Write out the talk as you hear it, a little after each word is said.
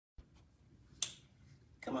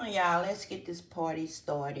Come on, y'all, let's get this party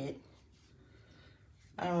started.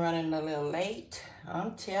 I'm running a little late.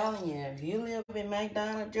 I'm telling you, if you live in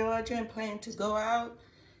McDonough, Georgia, and plan to go out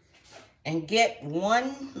and get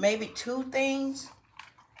one, maybe two things,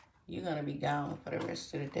 you're gonna be gone for the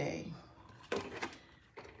rest of the day.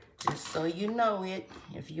 Just so you know it,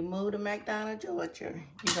 if you move to McDonough, Georgia,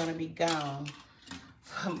 you're gonna be gone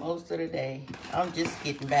for most of the day. I'm just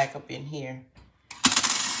getting back up in here.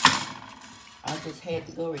 I just had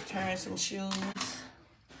to go return some shoes.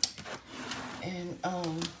 And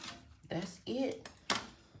that's it.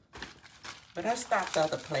 But I stopped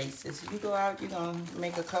other places. If you go out, you're gonna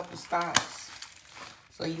make a couple stops.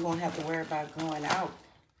 So you won't have to worry about going out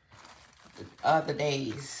the other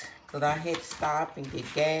days. Because I had to stop and get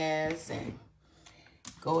gas and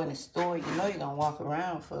go in the store. You know you're gonna walk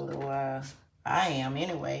around for a little while. I am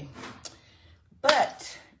anyway.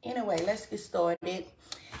 But anyway, let's get started.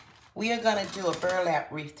 We are gonna do a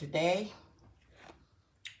burlap wreath today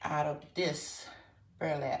out of this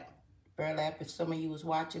burlap. If some of you was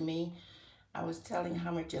watching me, I was telling you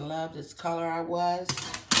how much in love this color I was.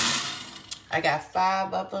 I got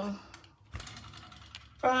 5 of them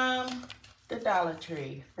from the Dollar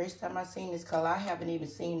Tree. First time I seen this color. I haven't even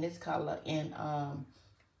seen this color in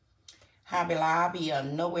Hobby Lobby or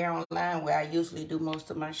nowhere online where I usually do most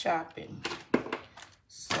of my shopping.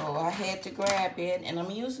 So I had to grab it, and I'm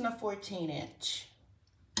using a 14-inch.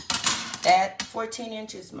 That 14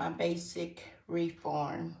 inch is my basic wreath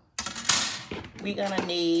form. We're gonna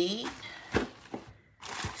need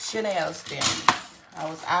Chanel stems. I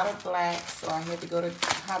was out of black, so I had to go to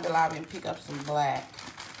Hobby Lobby and pick up some black.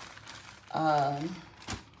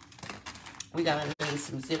 We're gonna need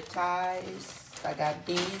some zip ties. I got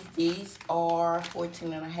these. These are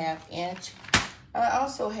 14.5 inch. I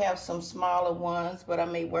also have some smaller ones, but I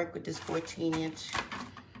may work with this 14 inch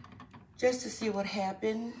just to see what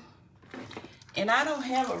happens. And I don't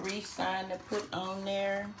have a wreath sign to put on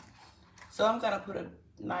there, so I'm gonna put a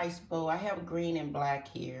nice bow. I have green and black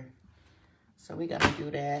here, so we're gonna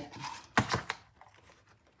do that.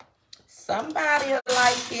 Somebody will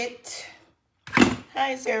like it. How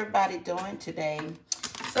is everybody doing today?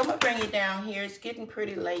 So I'm gonna bring it down here. It's getting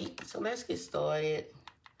pretty late, so let's get started.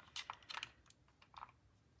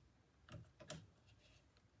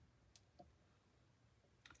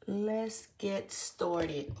 Let's get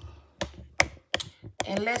started.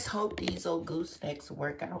 And let's hope these old goosenecks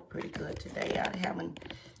work out pretty good today. I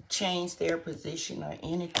haven't changed their position or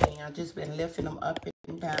anything. I've just been lifting them up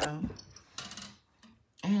and down.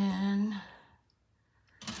 And,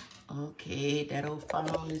 okay, that old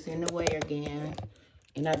phone is in the way again.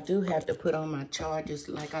 And I do have to put on my chargers.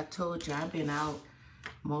 Like I told you, I've been out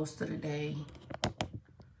most of the day.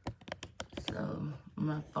 So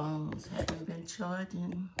my phones haven't been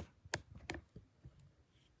charging.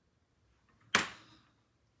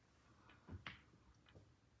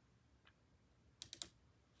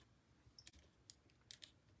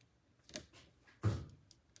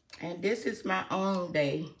 And this is my own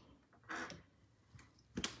day.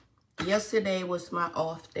 Yesterday was my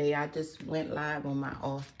off day. I just went live on my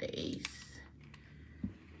off days.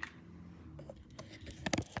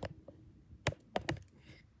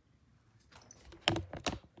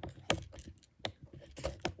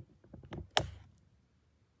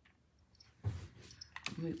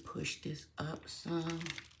 Let me push this up some.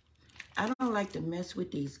 I don't like to mess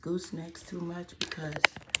with these goosenecks too much because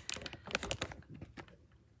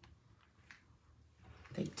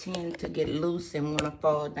they tend to get loose and want to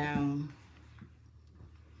fall down.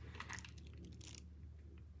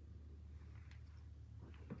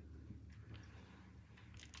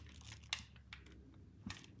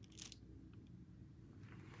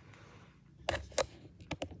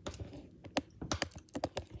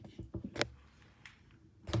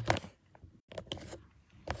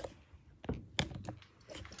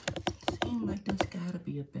 Seems like there's got to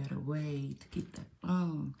be a better way to get that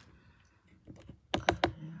bone.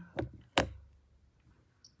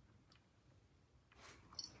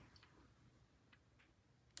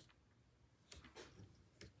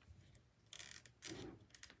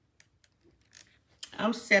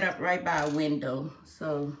 I'm set up right by a window,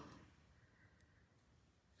 so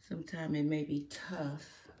sometimes it may be tough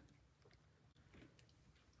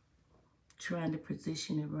trying to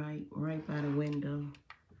position it right by the window.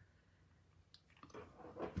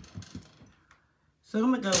 So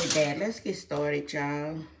I'm gonna go with that. Let's get started,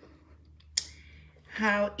 y'all.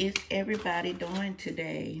 How is everybody doing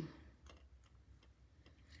today?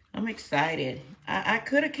 I'm excited. I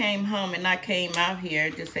could have came home and not came out here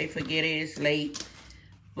to say forget it, it's late.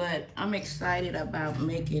 But I'm excited about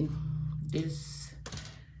making this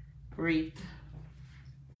wreath.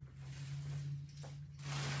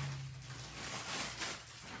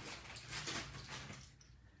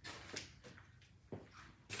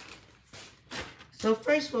 So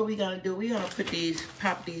first what we're gonna do, we're gonna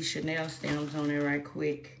pop these Chanel stems on there right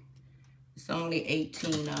quick. It's only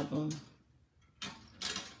 18 of them.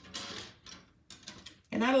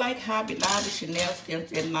 And I like Hobby Lobby Chanel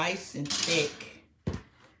stems. They're nice and thick.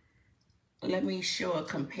 Let me show a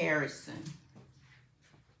comparison.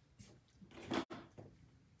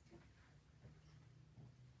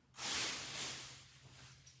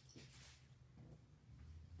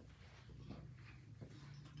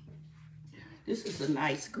 This is a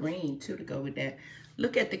nice green too to go with that.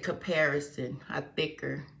 Look at the comparison, how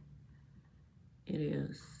thicker it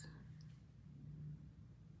is.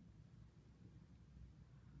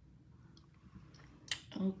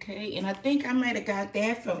 Okay, and I think I might have got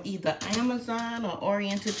that from either Amazon or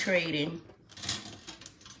Oriental Trading.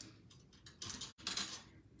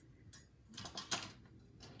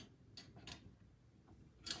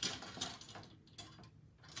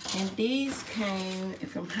 And these came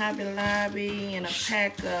from Hobby Lobby in a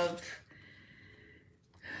pack of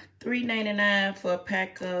 $3.99 for a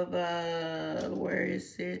pack of, where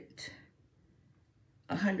is it?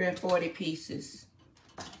 140 pieces.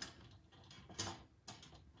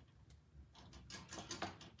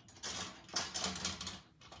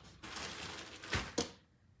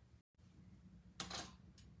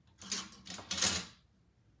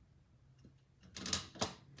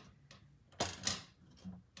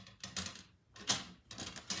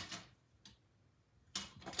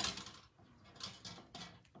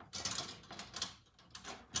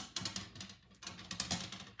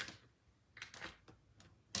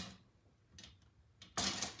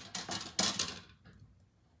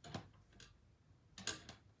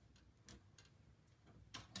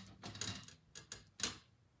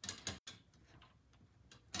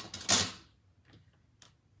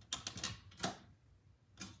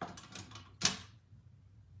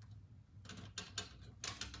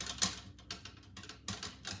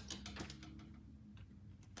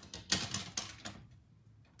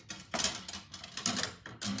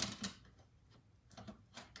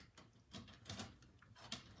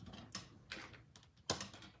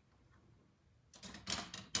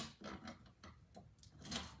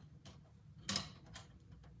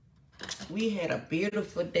 We had a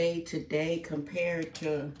beautiful day today compared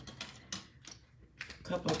to a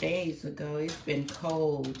couple of days ago. It's been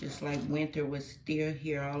cold, just like winter was still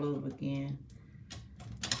here all over again.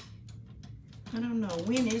 I don't know,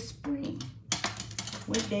 when is spring?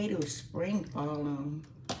 What day does spring fall on?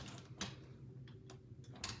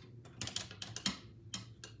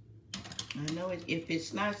 I know if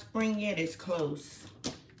it's not spring yet, it's close.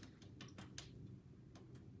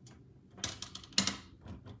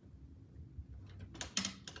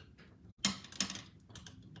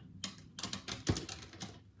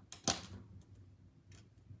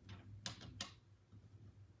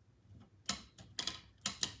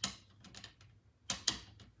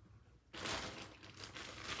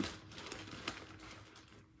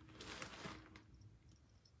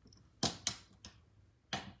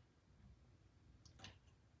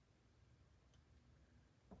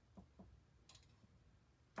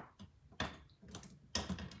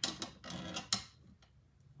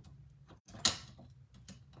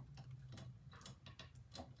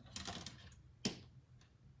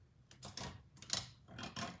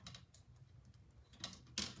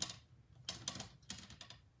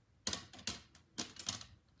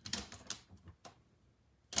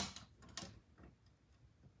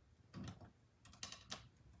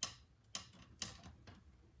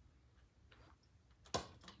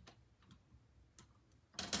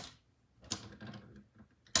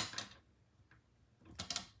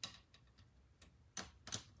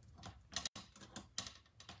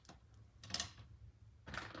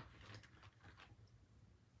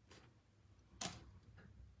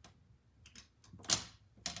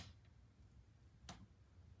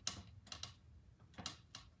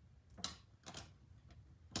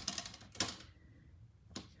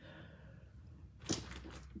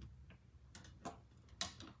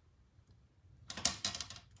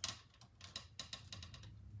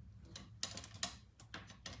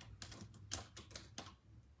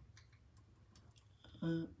 Up,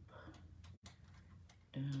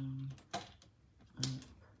 down, up, down,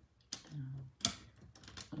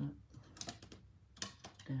 up,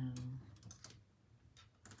 down,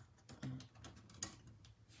 up.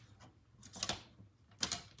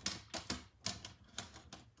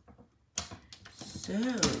 So,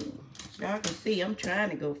 y'all can see I'm trying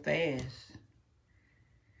to go fast.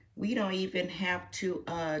 We don't even have to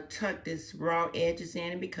tuck this raw edges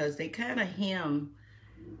in because they kind of hem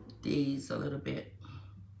these a little bit.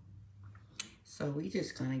 So we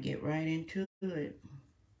just gonna get right into it.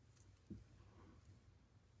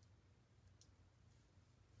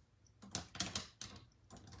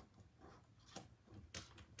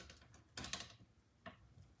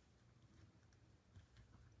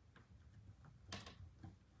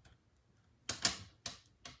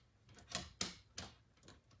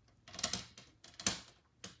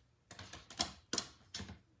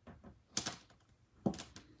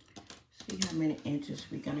 how many inches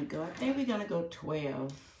we're gonna go. I think we're gonna go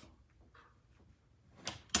 12.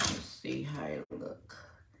 Let's see how it look.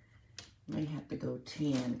 May have to go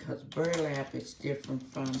 10 because burlap is different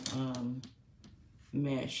from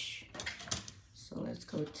mesh. So let's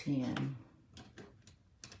go 10.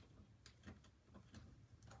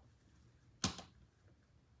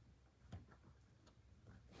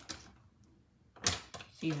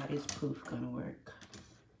 See how this poof gonna work.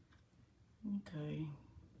 Okay.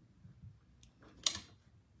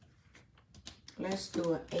 Let's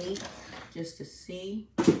do an 8 just to see.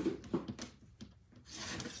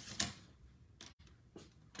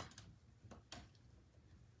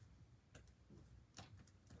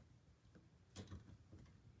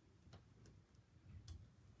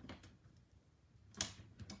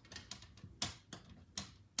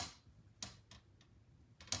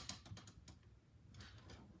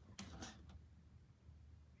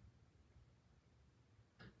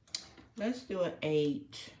 Let's do an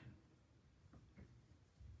 8.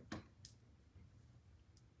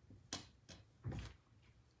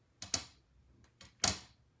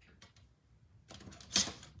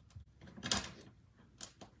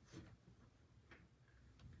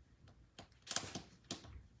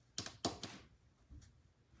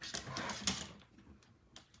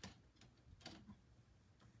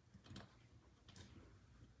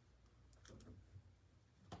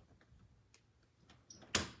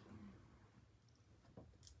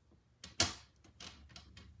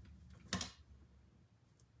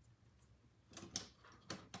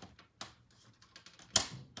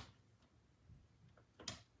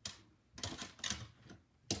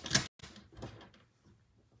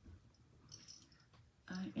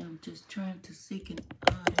 I am just trying to seek an,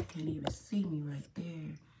 oh, they can't even see me right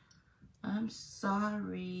there. I'm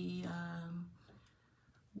sorry.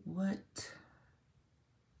 What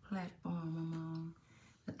platform I'm on?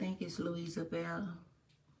 I think it's Louisa Bell.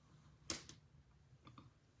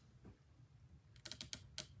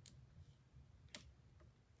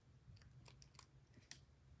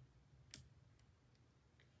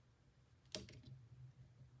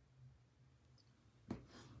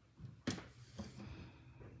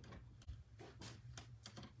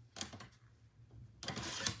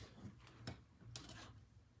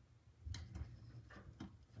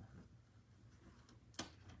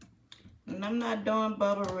 And I'm not doing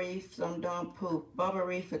bubble wreaths, I'm doing poof. Bubble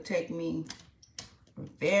wreath will take me a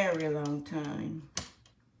very long time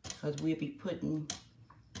because we'll be putting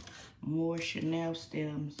more Chanel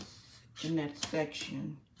stems in that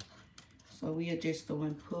section. So we are just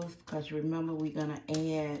doing poof because remember we're gonna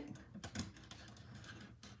add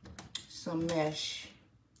some mesh.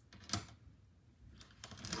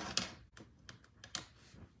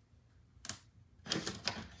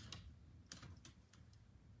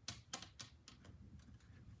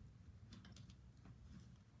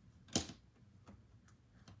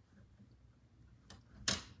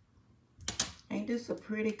 Ain't this a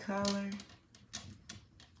pretty color?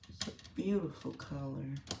 It's a beautiful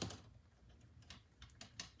color.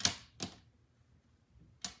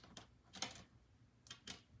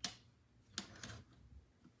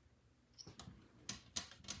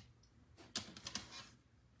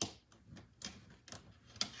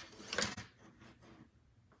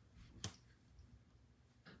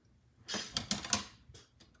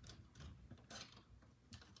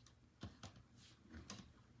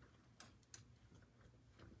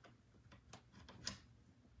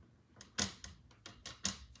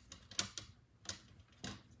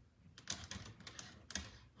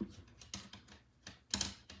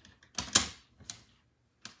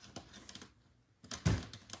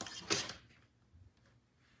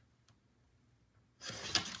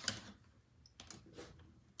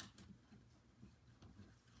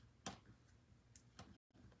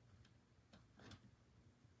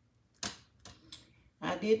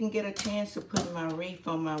 I didn't get a chance to put my wreath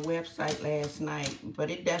on my website last night,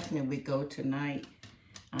 but it definitely would go tonight.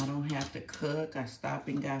 I don't have to cook. I stopped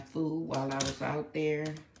and got food while I was out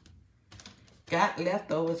there. Got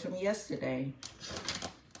leftovers from yesterday.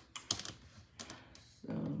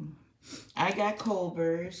 So, I got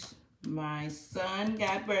Culver's. My son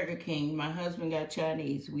got Burger King. My husband got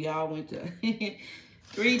Chinese. We all went to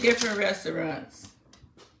 3 different restaurants.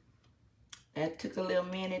 That took a little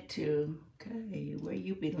minute too. Okay, where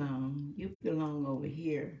you belong? You belong over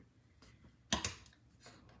here.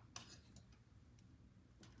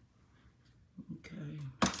 Okay.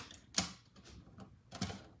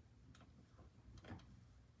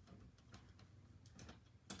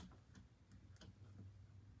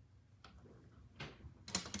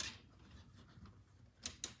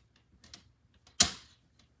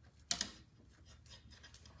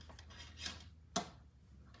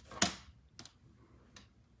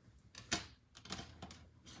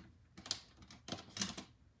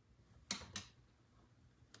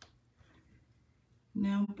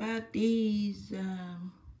 Now about these,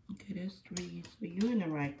 okay, that's 3, so you're in the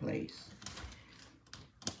right place.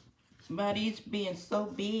 By these being so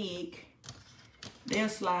big, they'll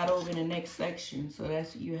slide over in the next section, so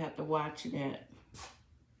that's, you have to watch that.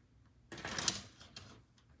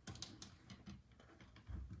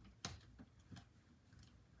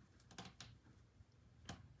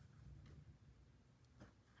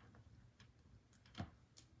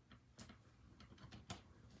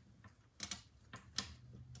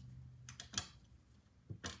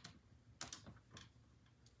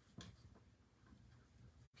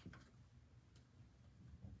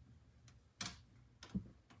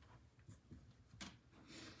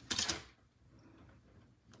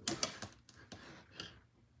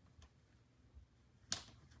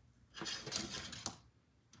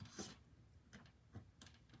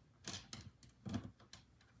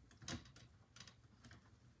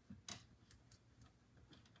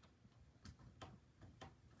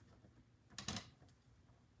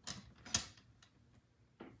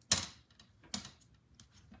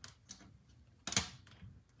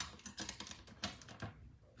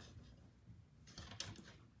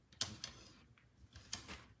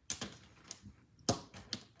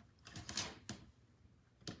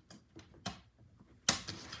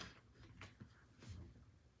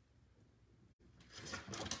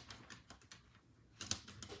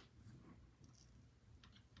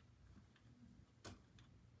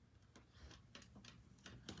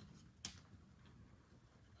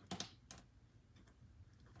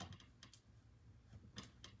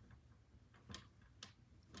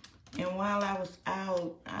 And while I was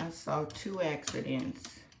out, I saw 2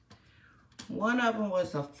 accidents. One of them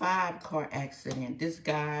was a 5-car accident. This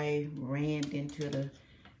guy ran into the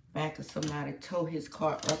back of somebody, towed his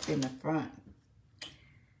car up in the front.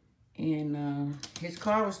 And his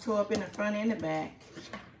car was towed up in the front and the back.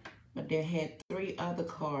 But they had 3 other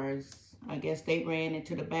cars. I guess they ran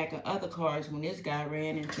into the back of other cars when this guy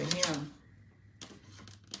ran into him.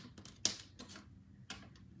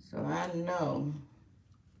 So I know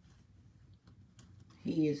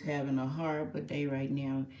he is having a horrible day right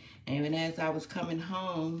now. And as I was coming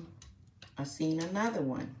home, I seen another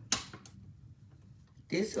one.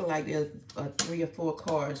 This is like 3 or 4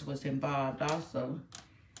 cars was involved also.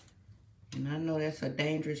 And I know that's a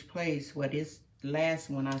dangerous place where this last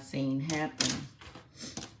one I seen happen.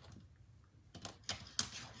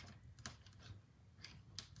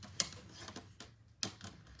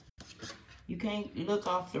 You can't look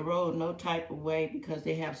off the road no type of way because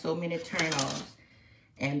they have so many turnoffs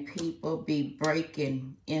and people be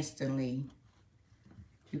braking instantly.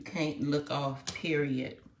 You can't look off,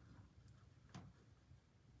 period.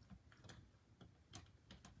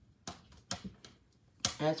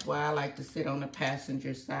 That's why I like to sit on the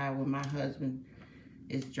passenger side when my husband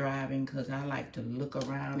is driving, because I like to look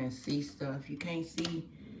around and see stuff. You can't see,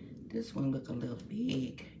 this one look a little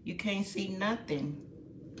big. You can't see nothing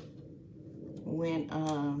when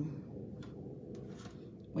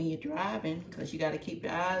you're driving, because you got to keep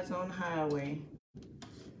your eyes on the highway.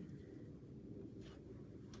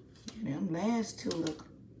 And them last 2 look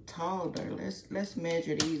taller. Let's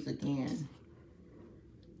measure these again.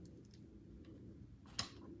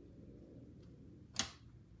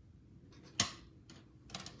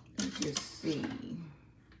 Let's just see.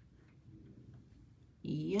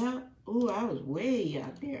 Yep. Ooh, I was way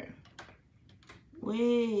out there.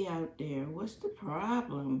 Way out there. What's the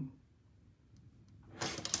problem?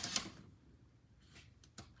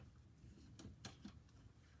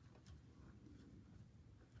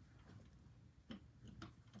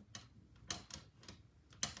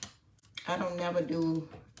 I don't never do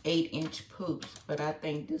 8-inch poops, but I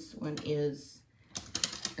think this one is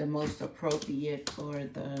the most appropriate for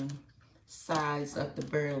the size of the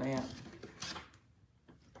burlap.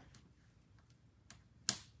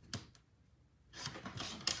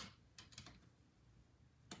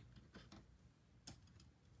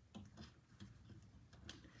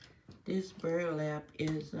 This burlap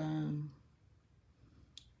is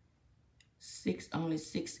only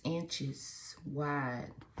 6 inches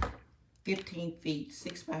wide, 15 feet,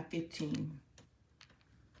 6 by 15.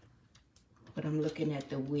 But I'm looking at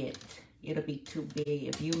the width. It'll be too big.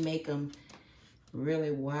 If you make them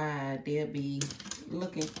really wide, they'll be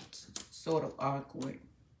looking sort of awkward.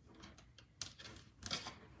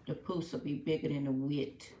 The poofs will be bigger than the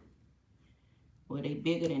width. Well, they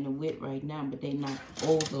bigger than the width right now, but they're not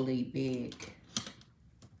overly big.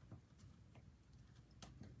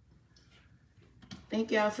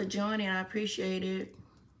 Thank y'all for joining. I appreciate it.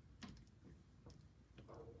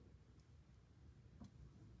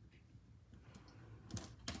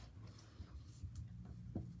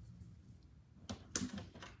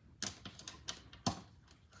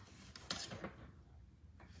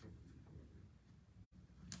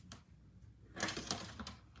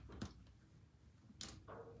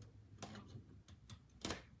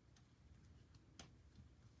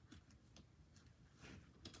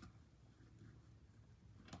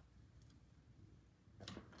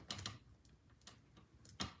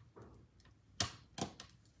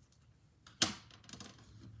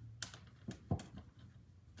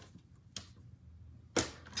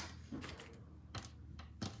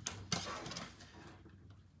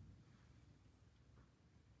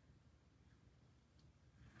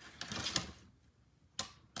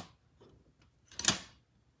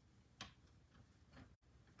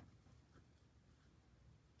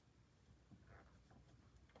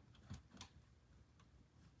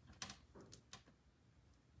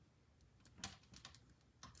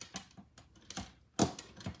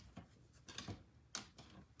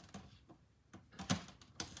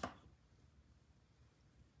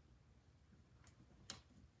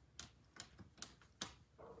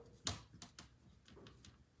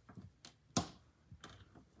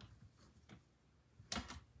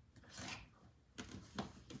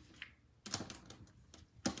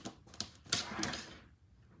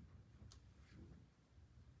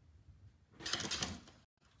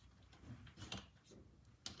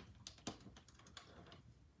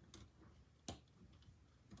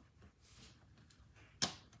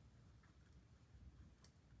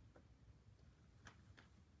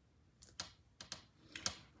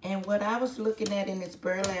 And what I was looking at in this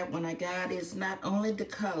burlap when I got is not only the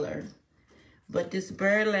color, but this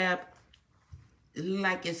burlap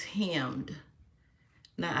like it's hemmed.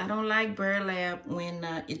 Now I don't like burlap when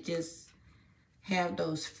it just have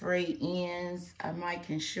those frayed ends. I might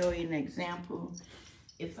can show you an example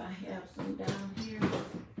if I have some down here.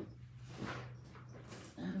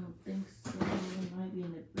 I don't think so. It might be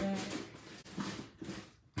in the back.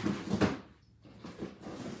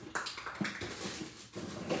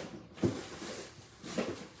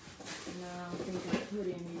 No, I don't think I put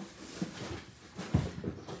any.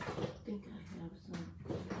 I think I have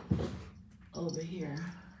some over here.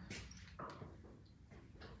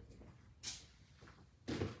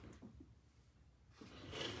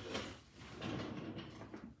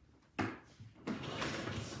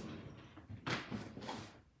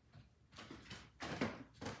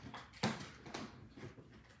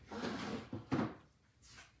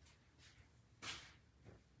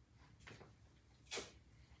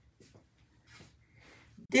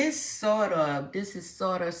 This is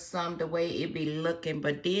sort of some the way it be looking,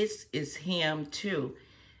 but this is him too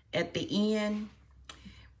at the end.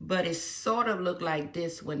 But it sort of look like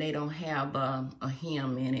this when they don't have a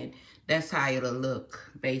hem in it. That's how it'll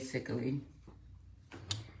look, basically.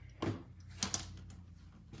 I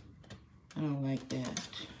don't like that.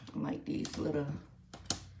 I like these little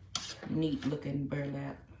neat looking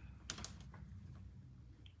burlap.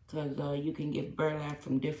 Because you can get burlap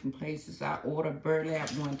from different places. I ordered burlap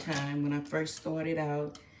one time when I first started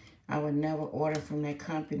out. I would never order from that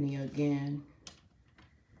company again.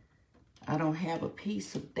 I don't have a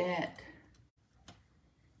piece of that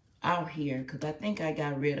out here because I think I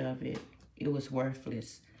got rid of it. It was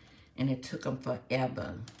worthless and it took them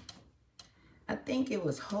forever. I think it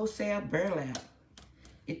was wholesale burlap.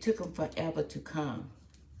 It took them forever to come.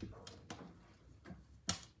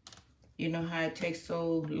 You know how it takes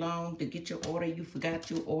so long to get your order, you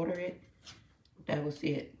forgot you ordered it? That was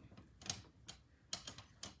it.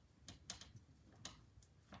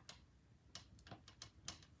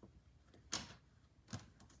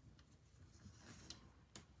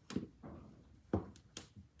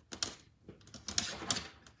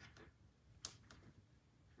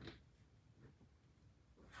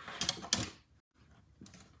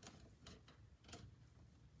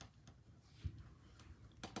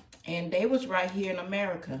 And they was right here in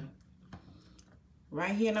America.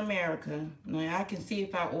 Right here in America. Now I can see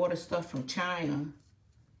if I order stuff from China.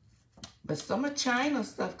 But some of China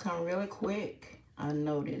stuff come really quick, I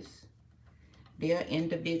noticed. They're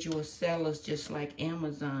individual sellers just like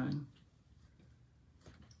Amazon.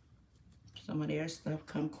 Some of their stuff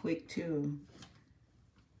come quick too.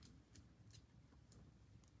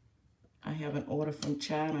 I haven't ordered from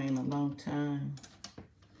China in a long time.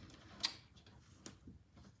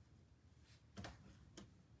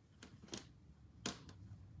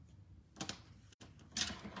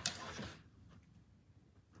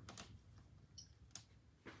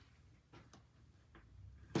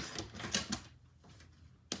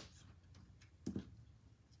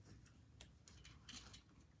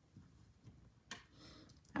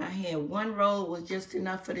 I had one roll was just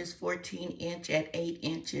enough for this 14-inch at 8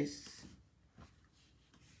 inches.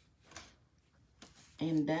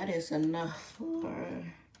 And that is enough for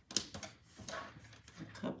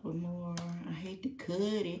a couple more. I hate to cut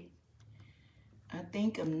it. I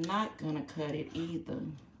think I'm not gonna cut it either.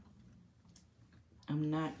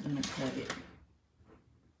 I'm not gonna cut it.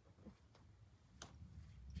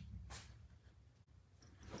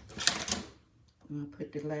 I'm gonna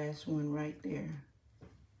put the last one right there.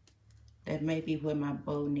 That may be where my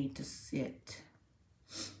bow needs to sit.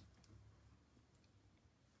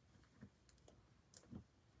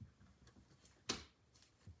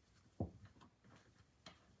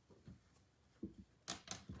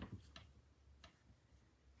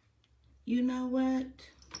 You know what?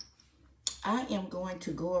 I am going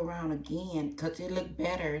to go around again because it looked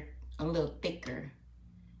better, a little thicker.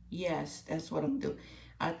 Yes, that's what I'm doing.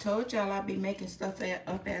 I told y'all I'll be making stuff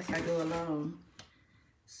up as I go along.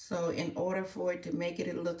 So in order for it to make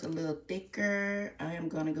it look a little thicker, I am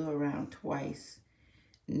going to go around twice.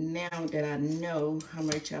 Now that I know how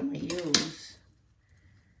much I'm going to use.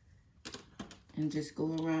 And just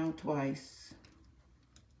go around twice.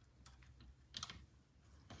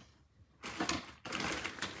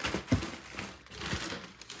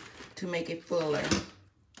 To make it fuller.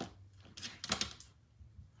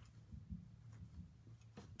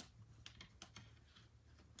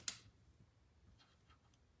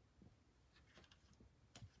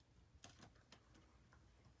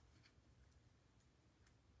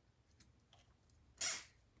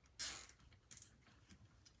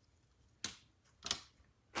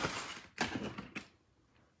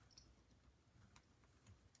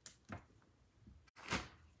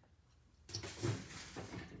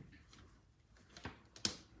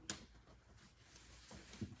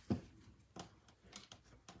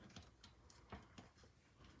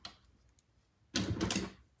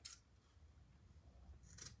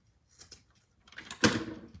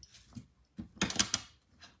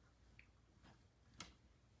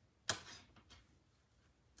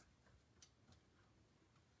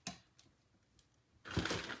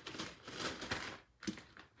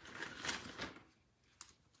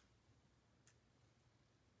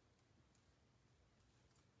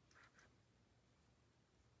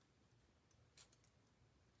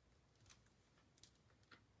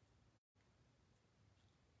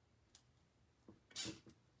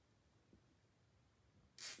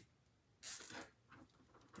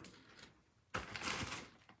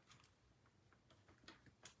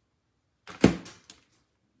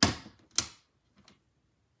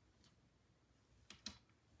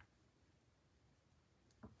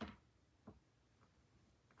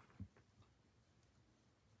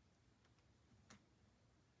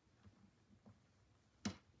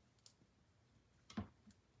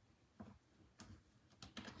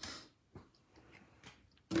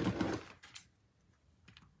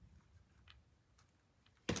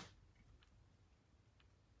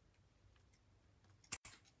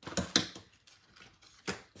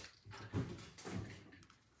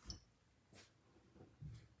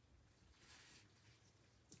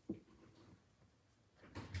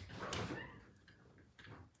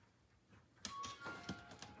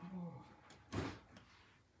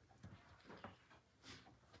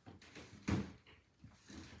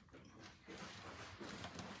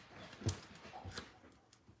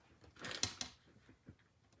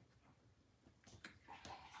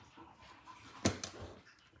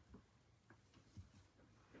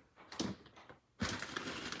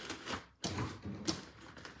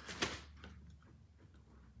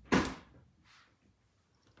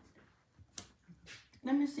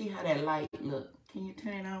 Let me see how that light look. Can you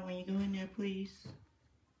turn it on when you go in there, please?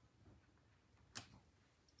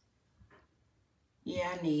 Yeah,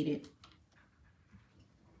 I need it.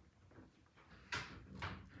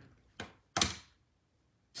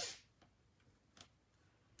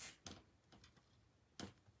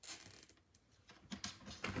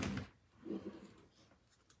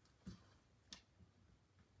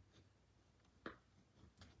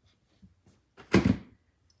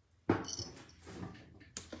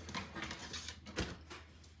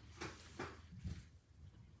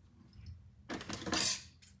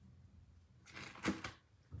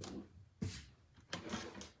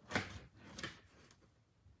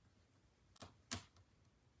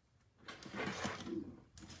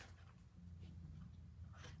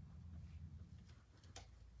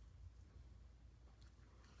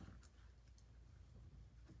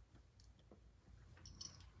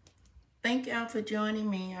 Thank y'all for joining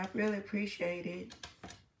me. I really appreciate it.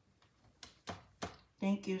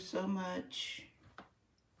 Thank you so much.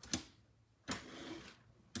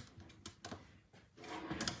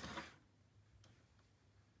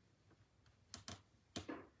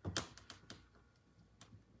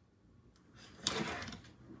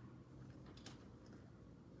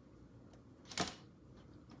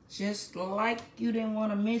 Just like you didn't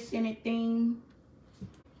want to miss anything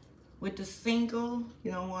with the single,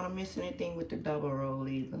 you don't want to miss anything with the double roll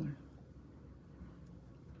either.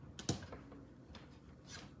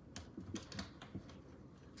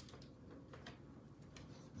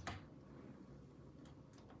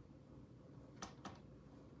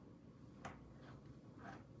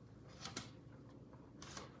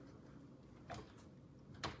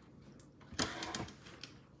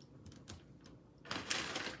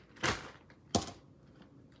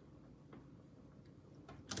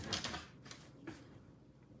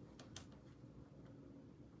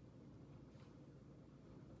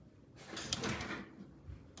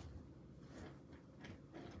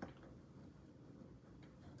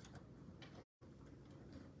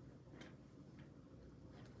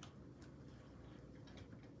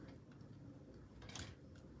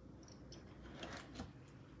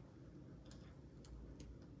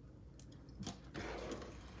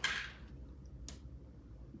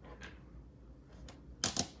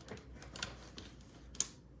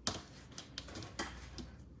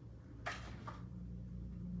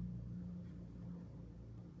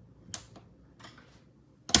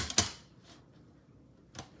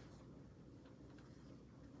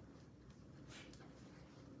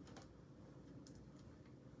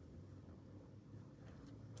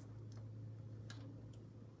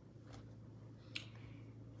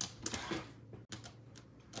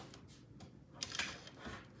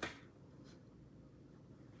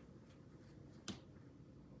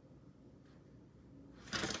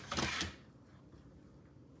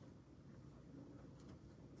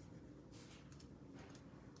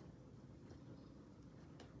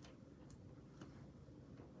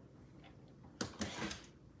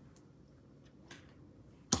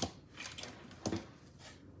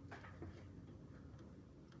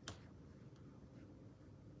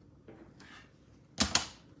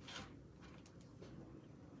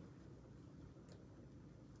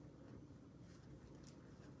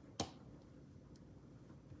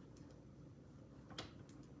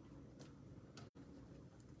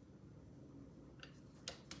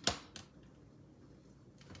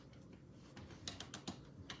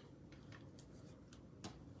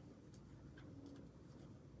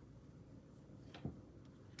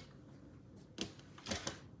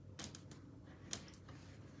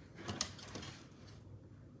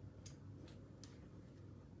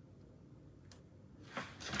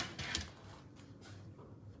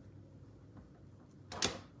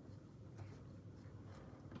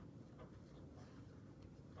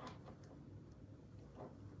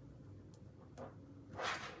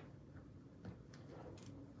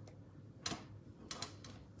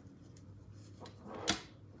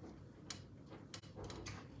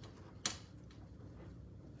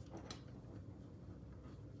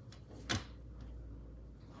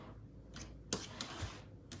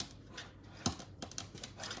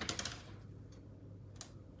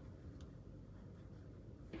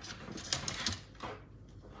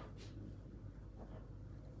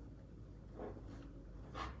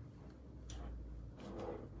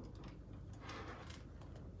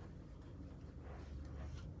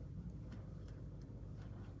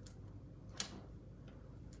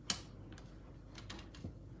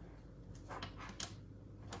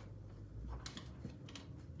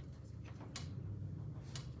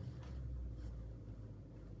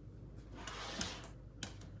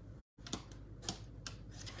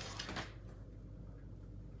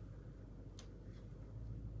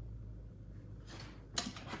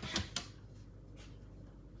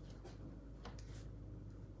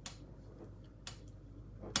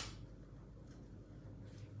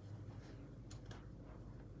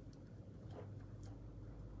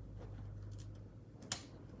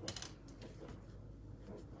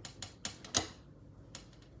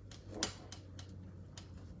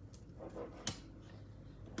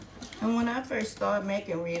 when I first started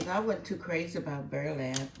making wreaths, I wasn't too crazy about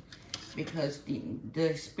burlap because the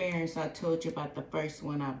experience I told you about the first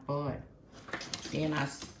one I bought. Then I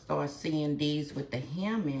started seeing these with the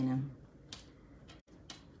hem in them.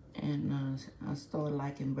 And I started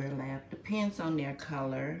liking burlap. Depends on their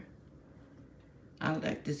color. I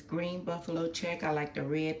like this green buffalo check. I like the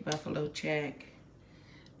red buffalo check.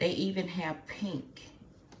 They even have pink.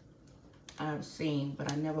 I've seen,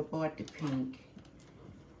 but I never bought the pink.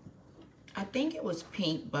 I think it was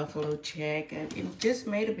pink buffalo check. It just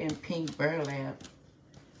may have been pink burlap.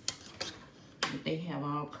 But they have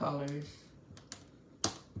all colors.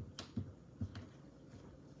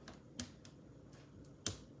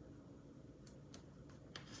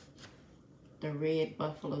 The red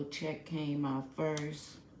buffalo check came out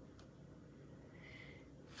first.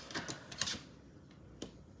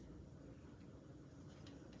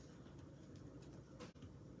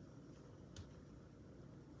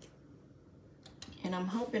 And I'm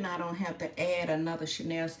hoping I don't have to add another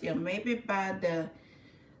Chanel stem. Maybe by the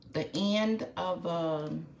end of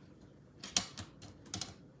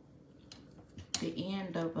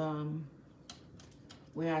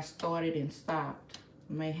where I started and stopped.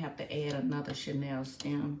 I may have to add another Chanel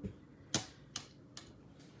stem.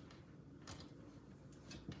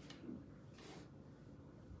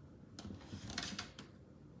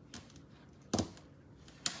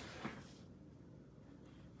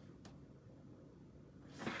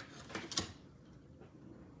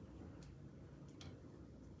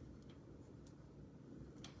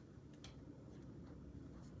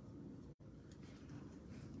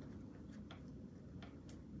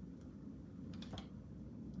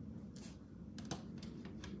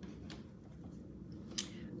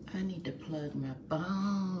 I need to plug my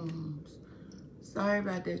bones. Sorry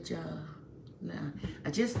about that, y'all. Nah,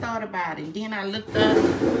 I just thought about it. Then I looked up.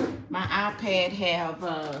 My iPad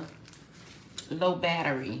have low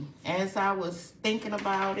battery. As I was thinking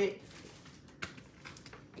about it,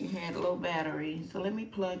 it had low battery. So let me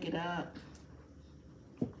plug it up.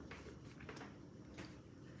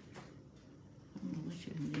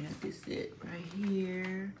 Yeah, this is it right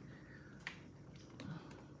here.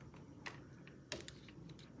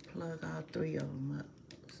 Plug all three of them up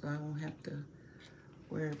so I won't have to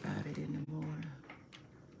worry about it anymore.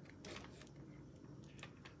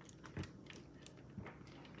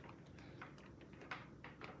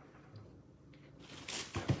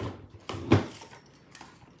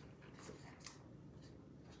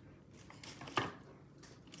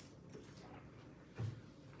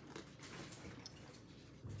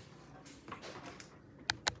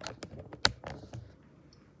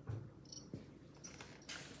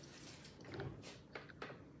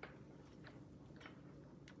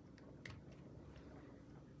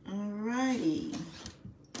 Alrighty.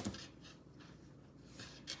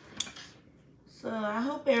 So I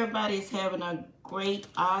hope everybody's having a great,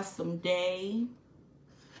 awesome day.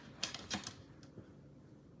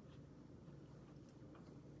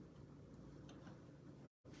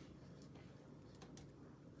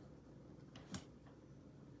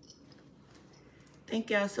 Thank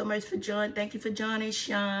y'all so much for joining. Thank you for joining,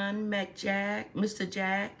 Sean, Mac Jack, Mr.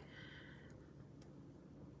 Jack.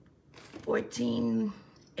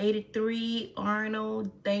 1483,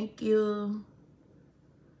 Arnold, thank you.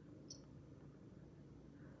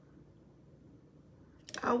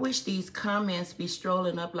 I wish these comments be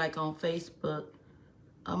strolling up like on Facebook.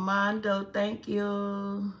 Armando, thank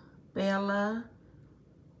you. Bella.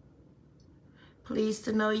 Pleased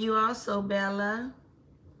to know you also, Bella.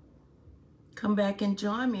 Come back and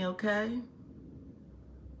join me, okay?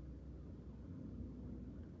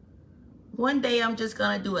 One day I'm just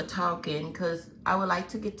gonna do a talking because I would like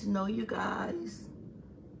to get to know you guys.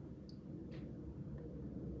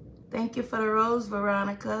 Thank you for the rose,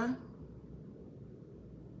 Veronica.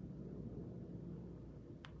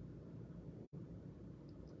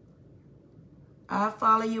 I'll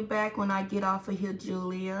follow you back when I get off of here,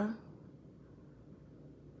 Julia.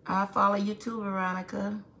 I'll follow you too,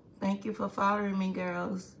 Veronica. Thank you for following me,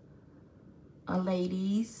 girls.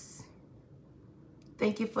 Ladies.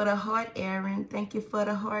 Thank you for the heart, Erin. Thank you for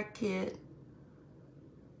the heart, Kit.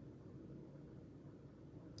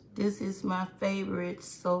 This is my favorite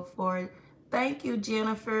so far. Thank you,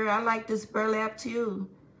 Jennifer. I like this burlap too.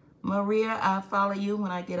 Maria, I'll follow you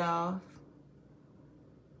when I get off.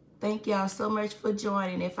 Thank y'all so much for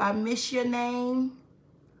joining. If I miss your name,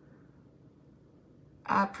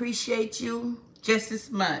 I appreciate you just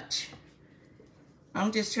as much.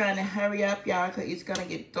 I'm just trying to hurry up, y'all, because it's going to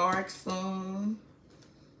get dark soon.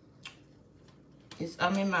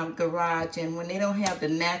 I'm in my garage, and when they don't have the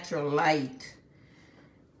natural light,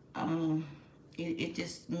 It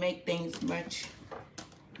just make things much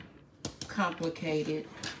complicated.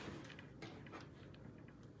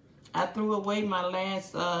 I threw away my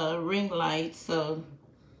last ring light, so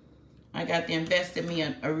I got to invest in me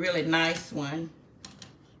a really nice one.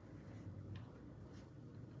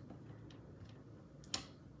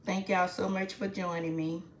 Thank y'all so much for joining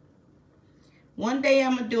me. One day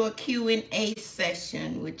I'm going to do a Q&A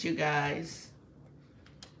session with you guys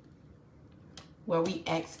where we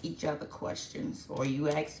ask each other questions, or you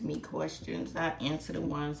ask me questions. I answer the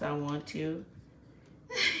ones I want to.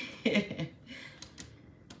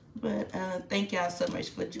 But thank y'all so much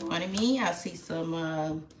for joining me. I see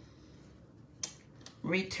some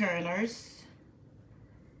returners.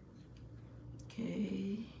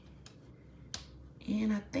 Okay.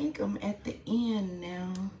 And I think I'm at the end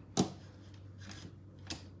now.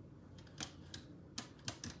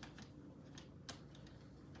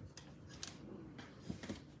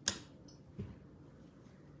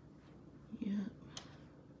 Yep.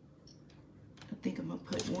 I think I'm gonna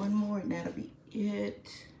put one more and that'll be it.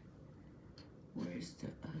 Where's the,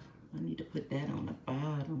 I need to put that on the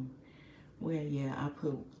bottom. Well, yeah, I'll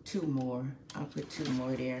put two more. I'll put two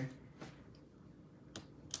more there.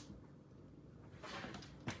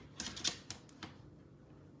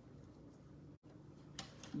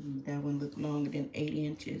 That one looked longer than 8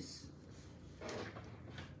 inches.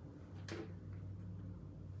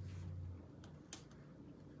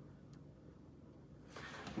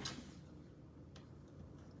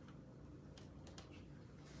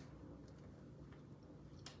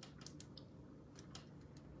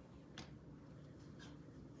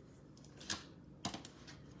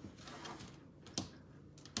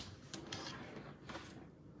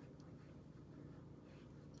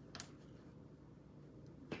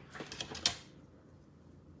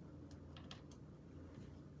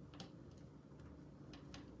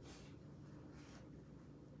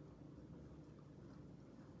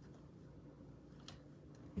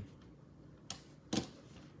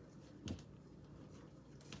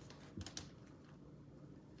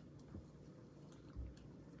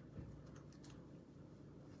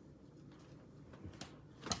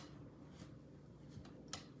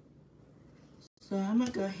 So I'm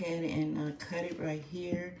gonna go ahead and cut it right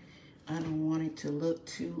here. I don't want it to look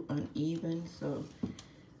too uneven, so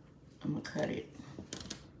I'm gonna cut it.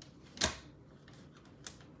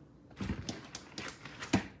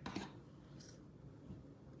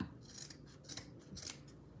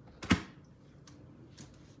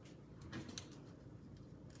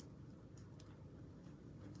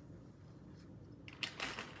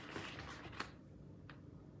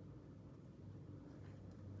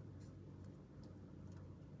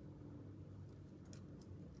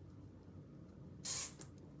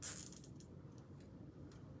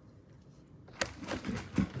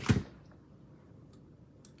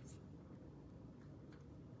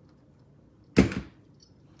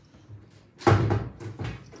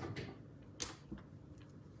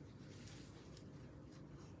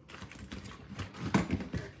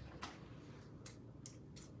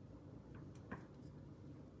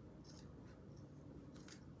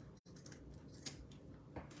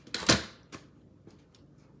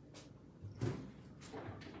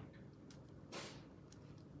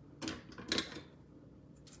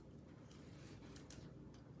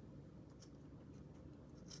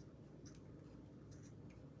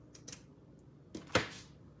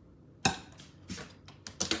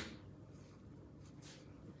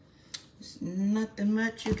 Nothing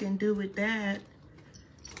much you can do with that.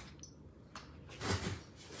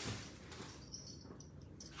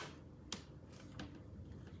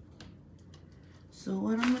 So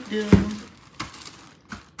what I'm gonna do,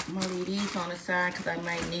 I'm gonna leave these on the side because I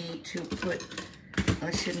might need to put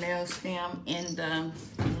a Chanel stem in the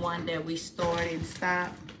one that we stored and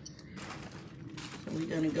stopped. So we're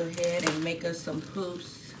gonna go ahead and make us some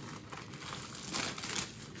poofs.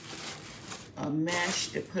 A mesh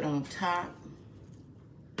to put on top.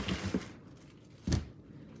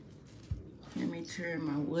 Let me turn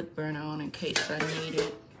my wood burner on in case I need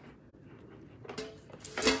it.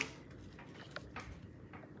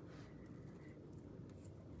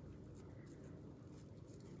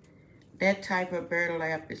 That type of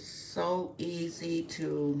burlap is so easy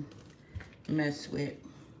to mess with.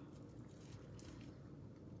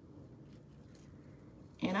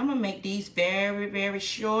 And I'm gonna make these very, very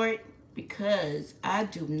short because I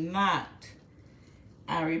do not,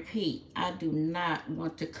 I repeat, I do not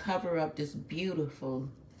want to cover up this beautiful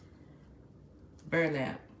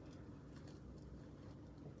burlap.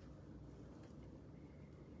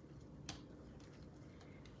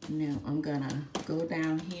 Now I'm gonna go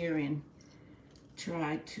down here and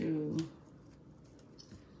try to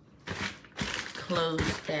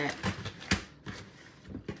close that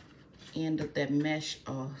end of that mesh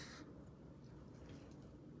off.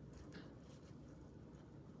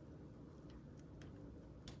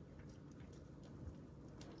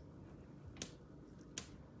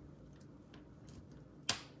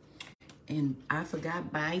 And I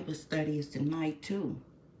forgot Bible study is tonight too.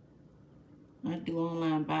 I do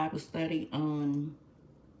online Bible study on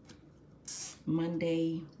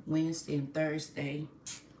Monday, Wednesday, and Thursday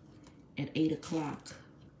at 8 o'clock.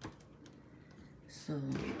 So,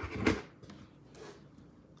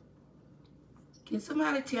 can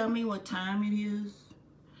somebody tell me what time it is?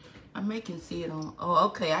 I may can see it on. Oh,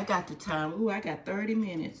 okay, I got the time. Ooh, I got 30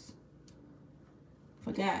 minutes.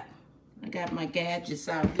 Forgot. I got my gadgets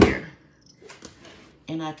out here.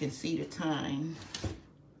 And I can see the time.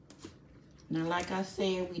 Now, like I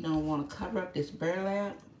said, we don't want to cover up this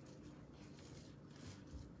burlap.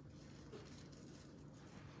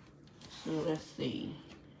 So let's see.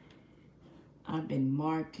 I've been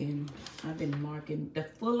marking. The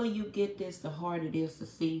fuller you get this, the harder it is to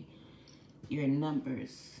see your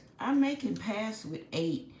numbers. I may can pass with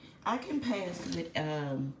 8. I can pass with,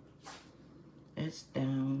 that's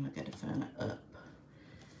down. I got to find it up.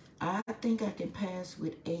 I think I can pass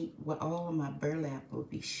with 8 where all of my burlap will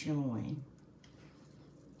be showing.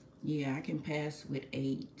 Yeah, I can pass with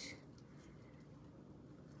 8.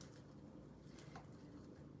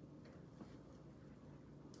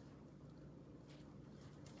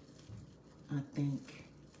 I think,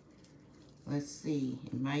 let's see,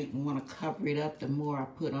 you might want to cover it up the more I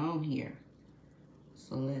put on here.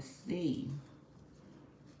 So let's see.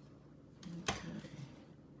 Okay.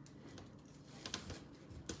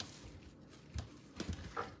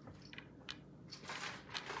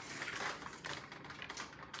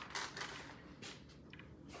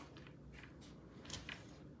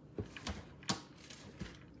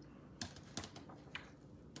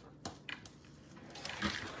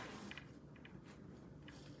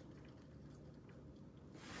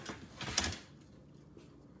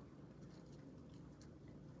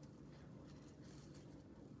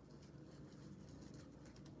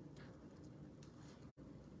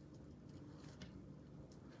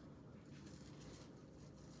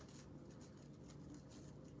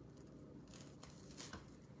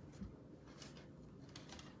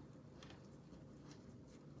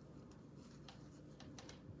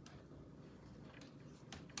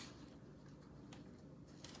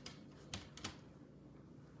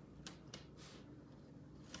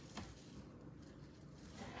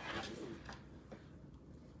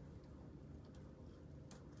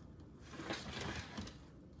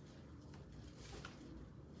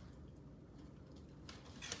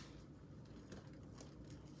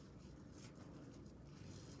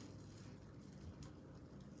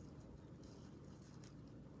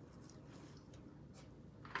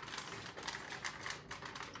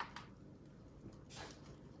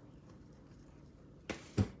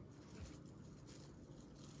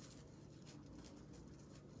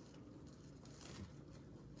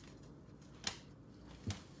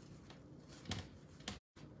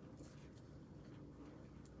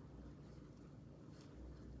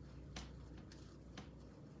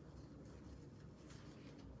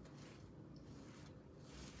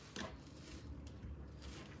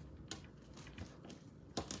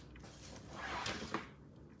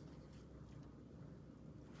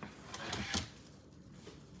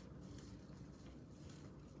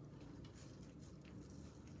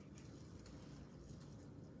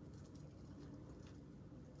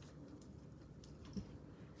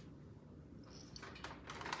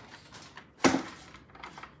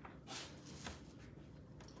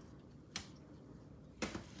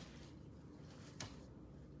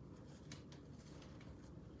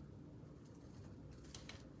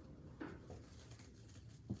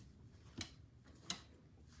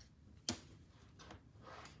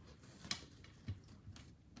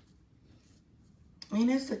 And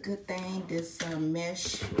it's a good thing this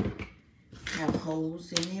mesh have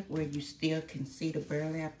holes in it where you still can see the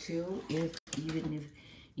burlap too, even if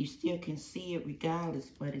you still can see it regardless,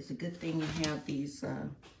 but it's a good thing to have these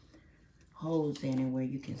holes in it where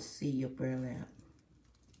you can see your burlap.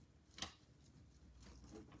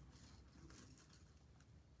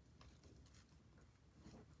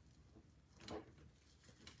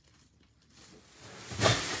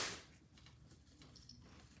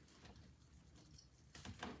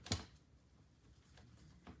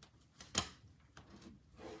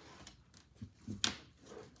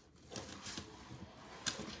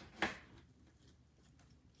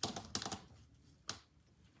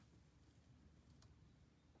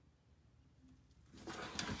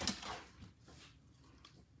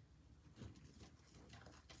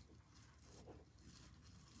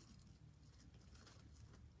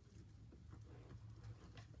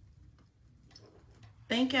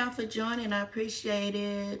 Thank y'all for joining. I appreciate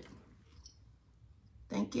it.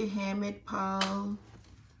 Thank you, Hamid, Paul,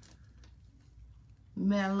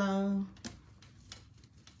 Mello.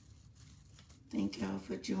 Thank y'all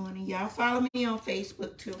for joining. Y'all follow me on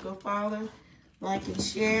Facebook too. Go follow, like, and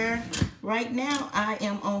share. Right now, I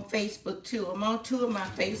am on Facebook too. I'm on 2 of my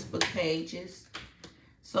Facebook pages.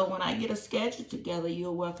 So when I get a schedule together,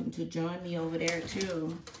 you're welcome to join me over there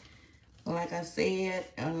too. Like I said,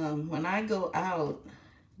 when I go out,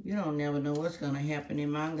 you don't never know what's going to happen in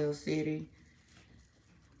my little city.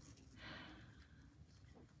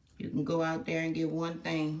 You can go out there and get one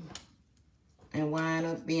thing and wind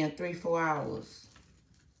up being 3-4 hours.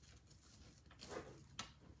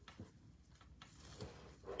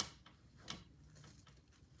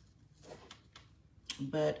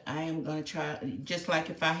 But I am going to try, just like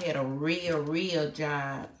if I had a real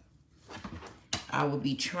job, I would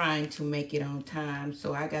be trying to make it on time.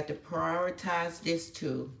 So I got to prioritize this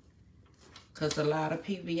too. Because a lot of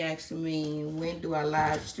people be asking me, when do I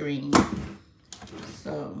live stream?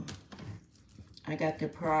 So I got to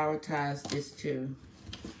prioritize this too.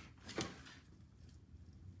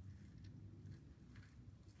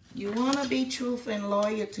 You want to be truthful and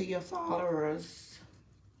loyal to your followers.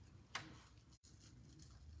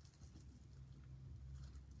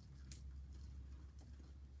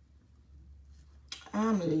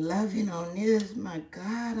 I'm loving on this. My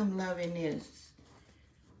God, I'm loving this.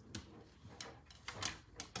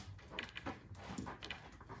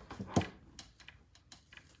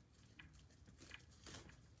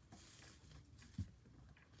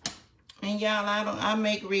 And y'all, I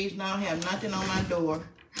make wreaths and I don't have nothing on my door.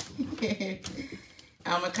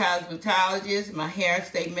 I'm a cosmetologist. My hair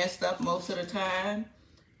stay messed up most of the time.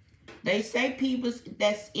 They say people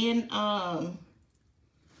that's in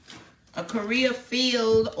a career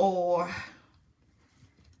field or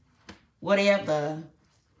whatever,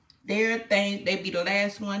 their things, they be the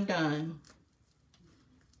last one done.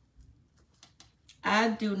 I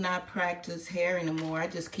do not practice hair anymore. I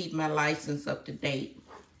just keep my license up to date.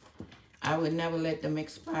 I would never let them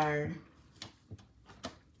expire.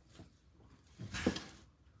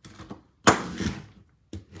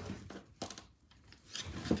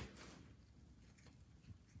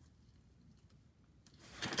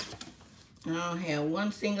 I don't have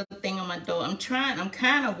one single thing on my door. I'm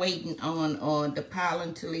kind of waiting on the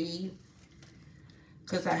pollen to leave.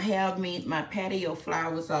 Because I have my patio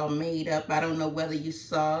flowers all made up. I don't know whether you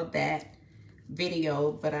saw that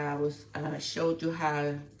video, but I showed you how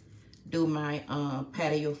to do my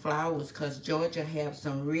patio flowers. Because Georgia have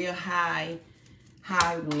some real high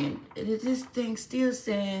wind. This thing still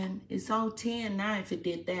saying it's on 10 now if it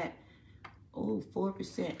did that. Oh,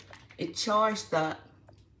 4%. It charged up.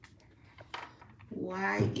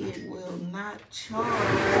 Why it will not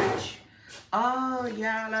charge? Oh,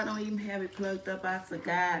 y'all, I don't even have it plugged up. I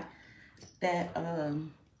forgot that,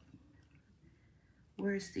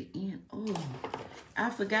 where's the end? Oh, I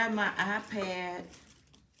forgot my iPad.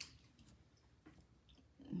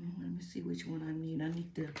 Let me see which one I need. I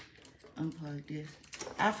need to unplug this.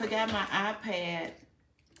 I forgot my iPad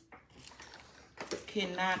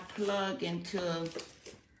cannot plug into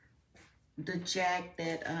the jack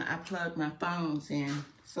that I plugged my phones in.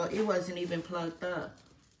 So it wasn't even plugged up.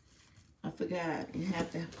 I forgot. It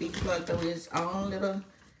had to be plugged up with its own little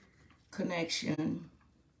connection.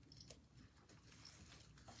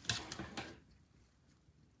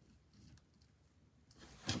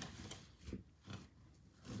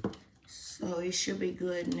 So it should be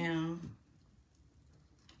good now.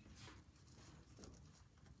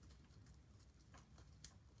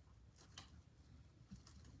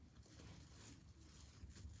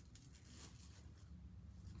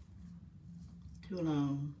 Too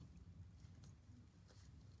long.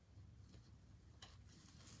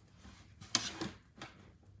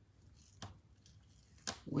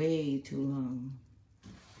 Way too long.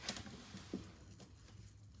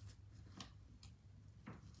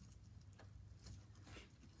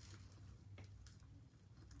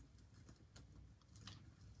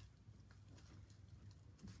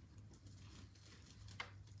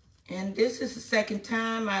 And this is the second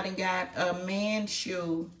time I done got a man's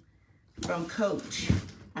shoe from Coach.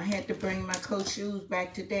 I had to bring my Coach shoes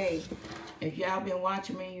back today. If y'all been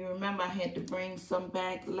watching me, you remember I had to bring some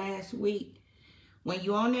back last week. When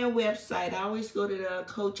you're on their website, I always go to the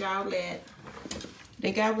Coach outlet.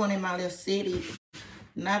 They got one in my little city.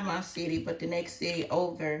 Not my city, but the next city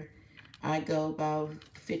over. I go about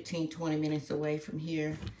 15, 20 minutes away from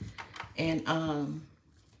here. And on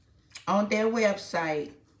their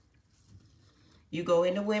website, you go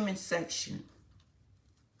in the women's section.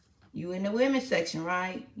 You in the women's section,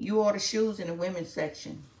 right? You order shoes in the women's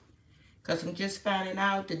section. Because I'm just finding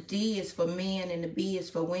out the D is for men and the B is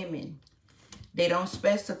for women. They don't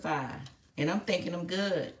specify. And I'm thinking I'm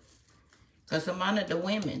good. Because I'm under the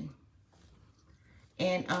women.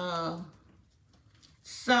 And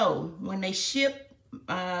so when they ship,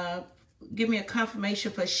 give me a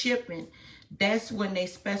confirmation for shipping, that's when they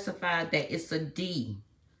specify that it's a D.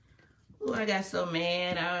 Oh, I got so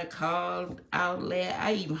mad. I called outlet.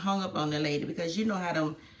 I even hung up on the lady because you know how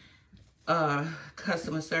them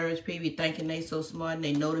customer service people thinking they so smart and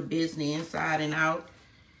they know the business inside and out.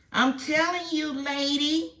 I'm telling you,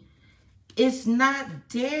 lady, it's not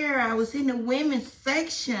there. I was in the women's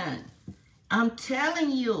section. I'm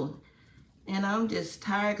telling you. And I'm just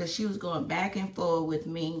tired because she was going back and forth with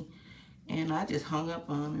me. And I just hung up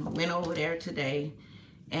on her. Went over there today.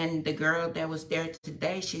 And the girl that was there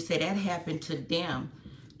today, she said that happened to them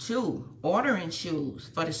too. Ordering shoes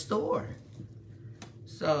for the store.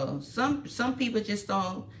 So some people just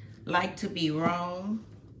don't like to be wrong.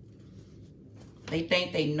 They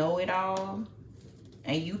think they know it all.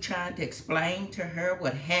 And you trying to explain to her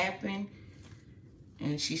what happened.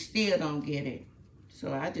 And she still don't get it.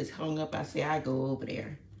 So I just hung up. I said, I go over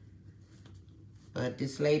there. But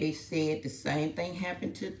this lady said the same thing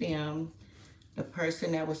happened to them. The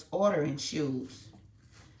person that was ordering shoes.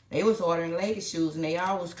 They was ordering lady shoes and they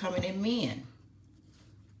all was coming in men.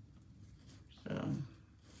 So,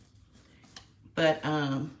 but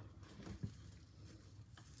I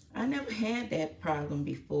never had that problem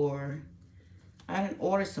before. I done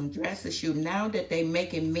ordered some dresser shoes. Now that they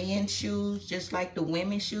making men's shoes just like the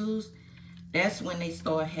women's shoes, that's when they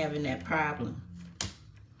start having that problem.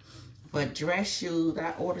 But dress shoes,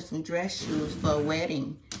 I ordered some dress shoes for a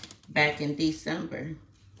wedding back in December.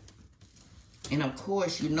 And of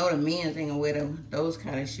course, you know the men's ain't gonna wear those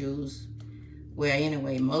kind of shoes. Well,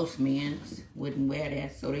 anyway, most men's wouldn't wear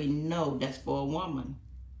that, so they know that's for a woman.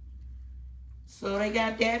 So they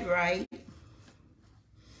got that right.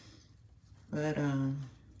 But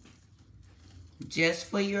just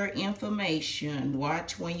for your information,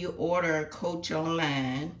 watch when you order a Coach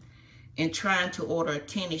online and trying to order a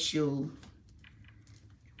tennis shoe.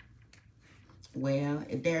 Well,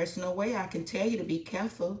 there's no way I can tell you to be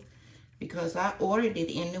careful because I ordered it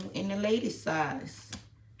in the ladies size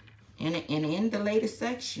and in the ladies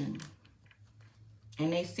section,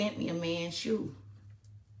 and they sent me a man's shoe.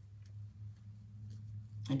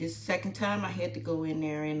 And this is the second time I had to go in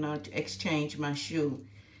there and exchange my shoe.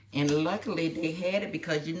 And luckily they had it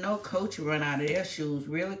because you know Coach run out of their shoes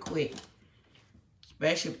really quick.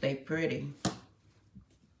 Especially if they pretty.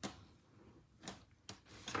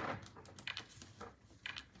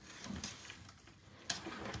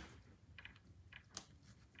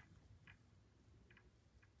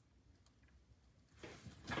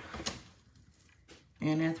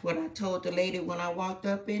 And that's what I told the lady when I walked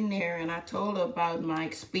up in there, and I told her about my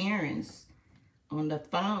experience on the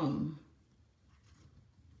phone.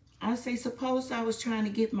 I say, suppose I was trying to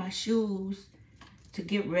get my shoes to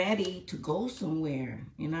get ready to go somewhere,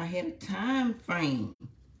 and I had a time frame,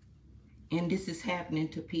 and this is happening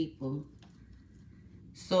to people.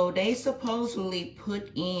 So they supposedly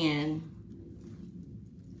put in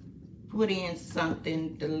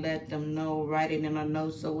something to let them know, write it in a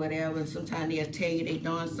note or whatever. And sometimes they'll tell you they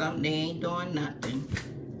doing something, they ain't doing nothing.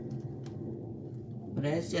 But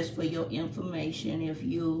that's just for your information. If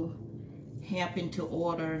you happen to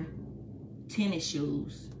order tennis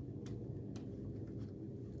shoes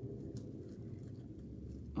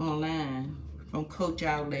online from Coach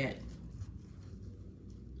Outlet,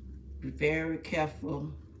 be very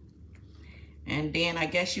careful. And then I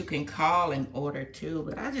guess you can call and order too,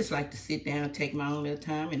 but I just like to sit down, take my own little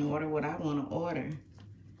time and order what I want to order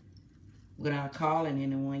without calling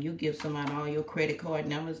anyone. You give somebody all your credit card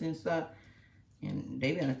numbers and stuff, and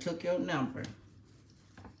they gonna took your number.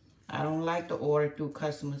 I don't like to order through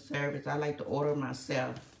customer service. I like to order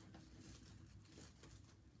myself.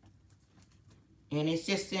 And it's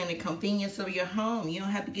just in the convenience of your home. You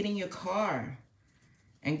don't have to get in your car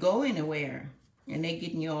and go anywhere. And they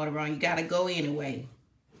getting your order wrong. You gotta go anyway.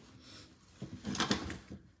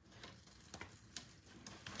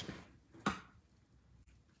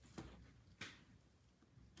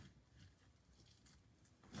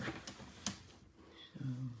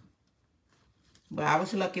 But I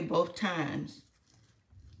was lucky both times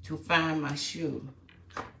to find my shoe.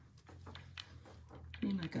 I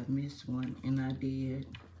feel like I missed one, and I did.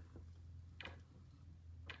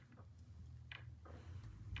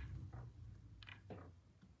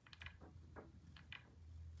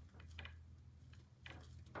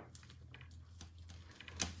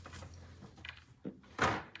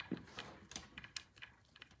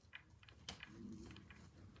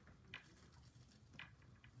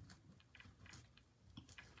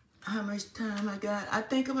 how much time I got. I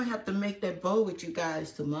think I'm gonna have to make that bow with you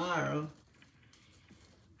guys tomorrow.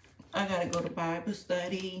 I gotta go to Bible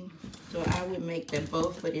study, so I will make that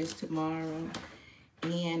bow for this tomorrow.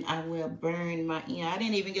 And I will burn my end. I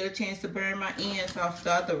didn't even get a chance to burn my ends off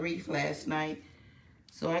the other wreath last night.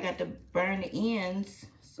 So I got to burn the ends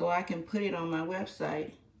so I can put it on my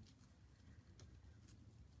website.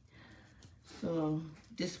 So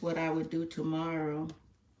this is what I would do tomorrow,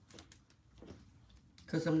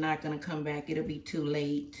 because I'm not going to come back. It'll be too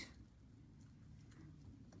late.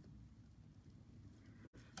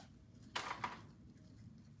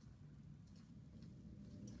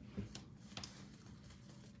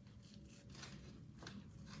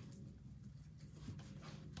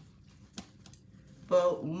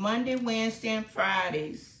 But Monday, Wednesday, and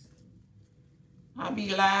Fridays, I'll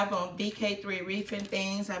be live on DK3 Reef and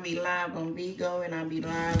Things. I'll be live on Vigo, and I'll be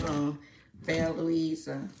live on Belle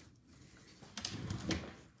Louisa.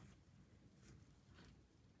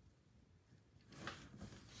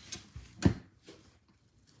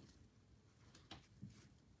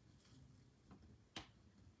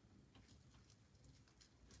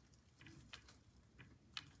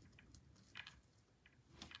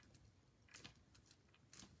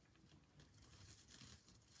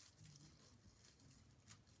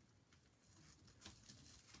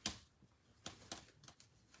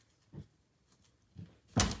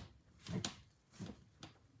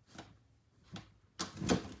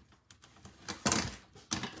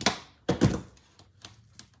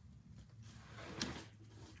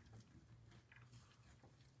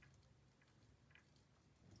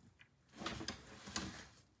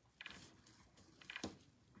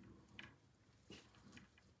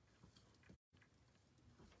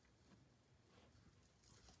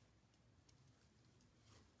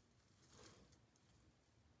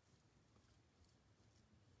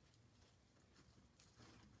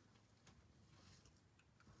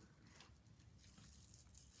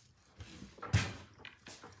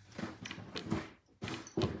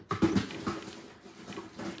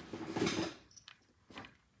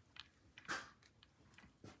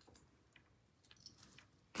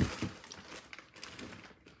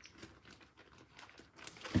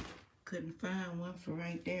 Couldn't find one for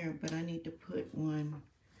right there, but I need to put one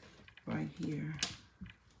right here.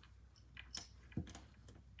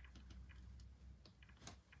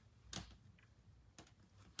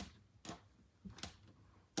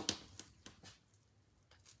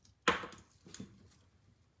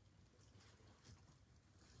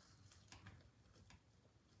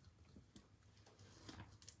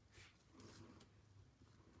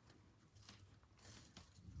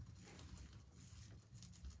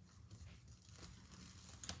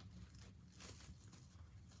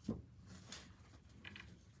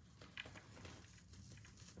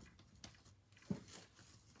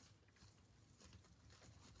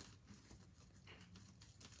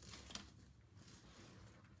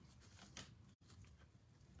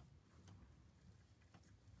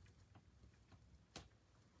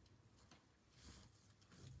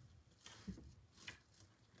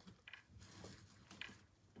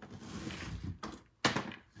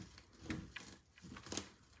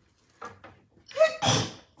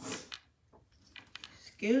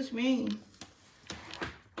 Excuse me.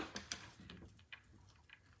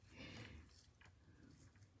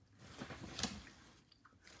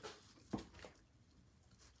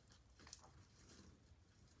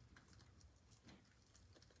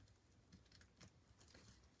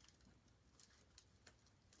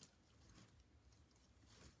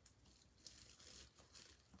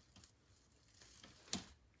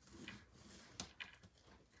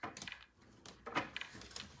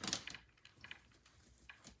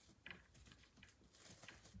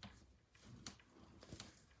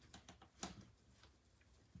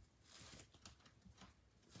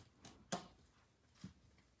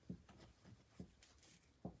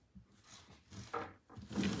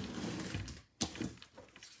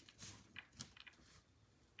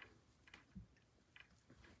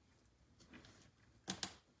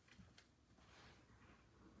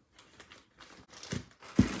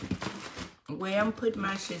 Where I'm putting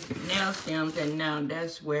my nail stems, and now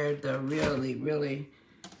that's where the really, really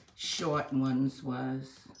short ones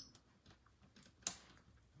was.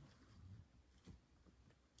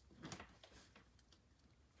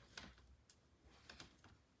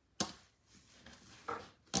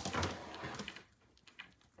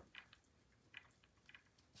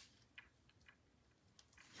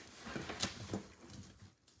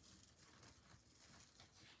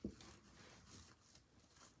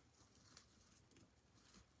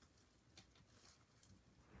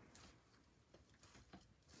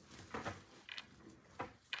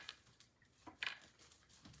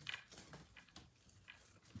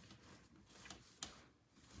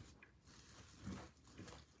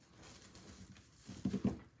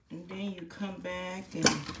 come back and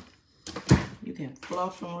you can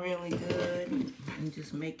fluff them really good and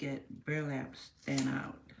just make that burlap stand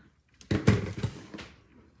out.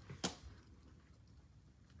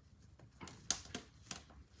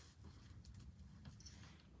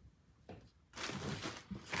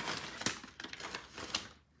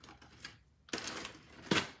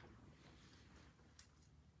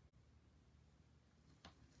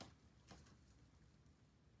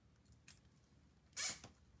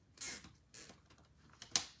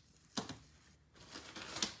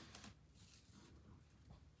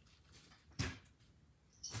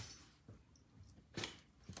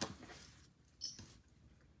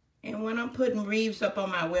 And when I'm putting wreaths up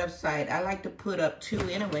on my website, I like to put up 2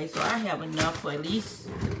 anyway, so I have enough for at least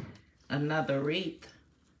another wreath.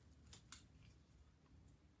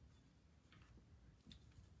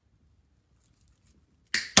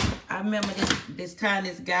 I remember this time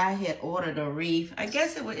this guy had ordered a wreath. I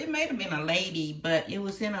guess it may have been a lady, but it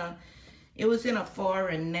was in a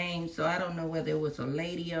foreign name, so I don't know whether it was a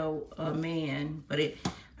lady or a man. But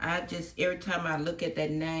every time I look at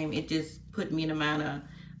that name, it just put me in the mind of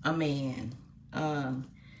a man.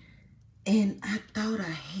 And I thought I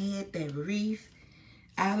had that wreath.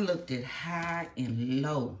 I looked at high and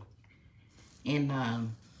low. And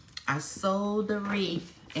I sold the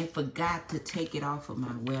wreath and forgot to take it off of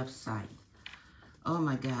my website. Oh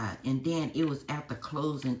my God. And then it was after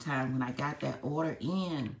closing time when I got that order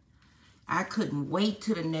in. I couldn't wait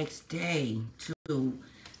till the next day to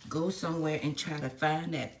go somewhere and try to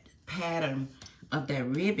find that pattern of that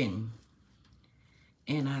ribbon.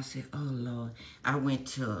 And I said, oh Lord, I went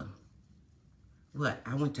to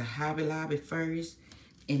Hobby Lobby first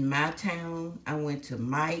in my town. I went to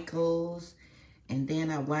Michael's, and then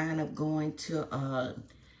I wound up going to,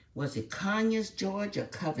 was it Conyers, Georgia, or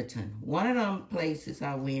Covington? One of them places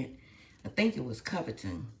I went, I think it was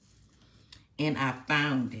Covington, and I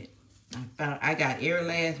found it. I got every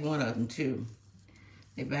last one of them too.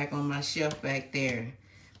 They're back on my shelf back there.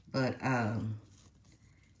 But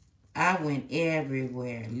I went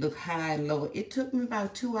everywhere, look high and low. It took me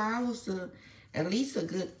about 2 hours to, at least a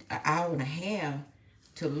good hour and a half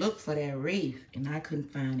to look for that wreath, and I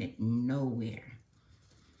couldn't find it nowhere.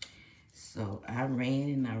 So I ran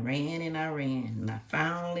and I ran and I ran, and I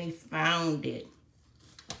finally found it.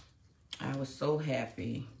 I was so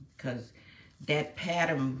happy because that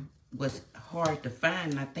pattern was hard to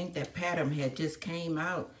find. I think that pattern had just came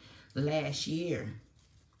out last year.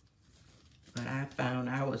 But I found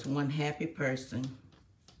I was one happy person.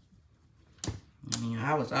 I mean,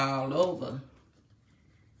 I was all over.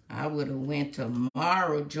 I would have went to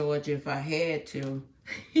Morrow, Georgia if I had to.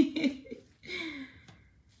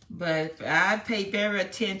 But I pay very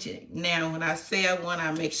attention. Now, when I sell one,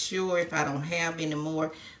 I make sure if I don't have any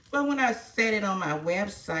more. But when I set it on my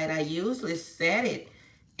website, I usually set it.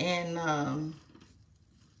 And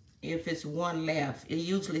if it's one left, it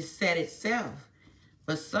usually set itself.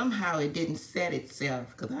 But somehow it didn't set itself.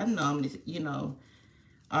 Because I normally,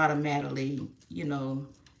 automatically,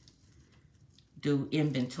 do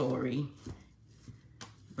inventory.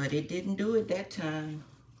 But it didn't do it that time.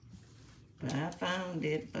 But I found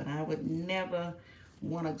it. But I would never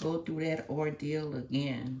want to go through that ordeal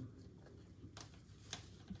again.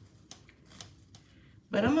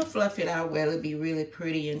 But I'm going to fluff it out where it'll be really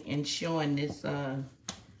pretty and showing this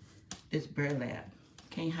this burlap.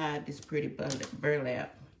 Can't hide this pretty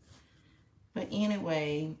burlap. But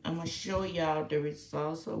anyway, I'm going to show y'all the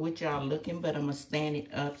results of what y'all looking, but I'm going to stand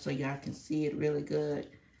it up so y'all can see it really good.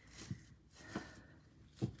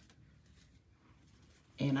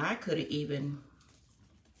 And I could have even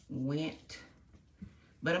went,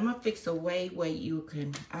 but I'm going to fix a way where you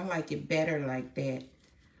can, I like it better like that,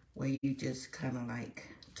 where you just kind of like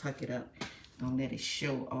tuck it up. Don't let it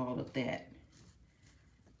show all of that.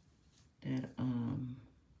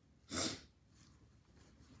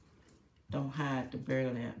 Don't hide the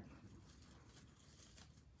burlap.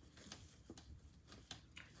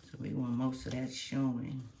 So we want most of that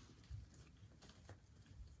showing.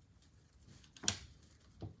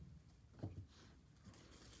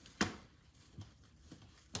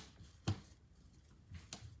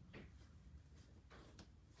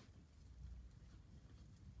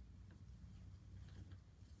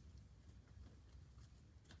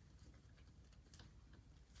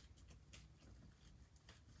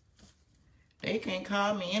 They can't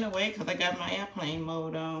call me anyway because I got my airplane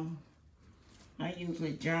mode on. I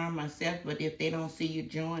usually join myself, but if they don't see you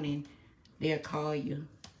joining, they'll call you.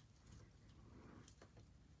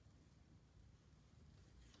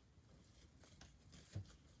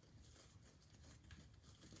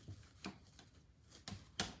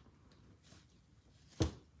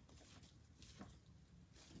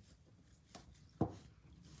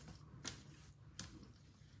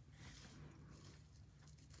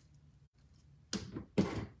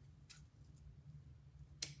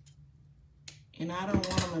 And I don't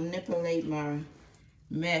want to manipulate my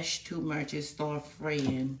mesh too much. It start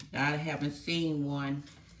fraying. I haven't seen one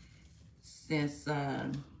since I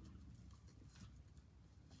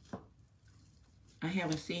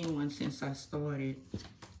started.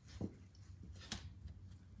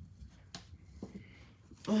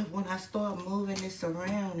 But when I start moving this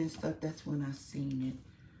around and stuff, that's when I seen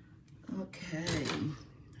it. Okay.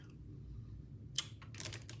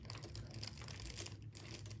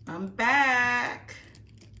 I'm back.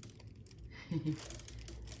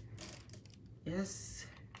 Yes,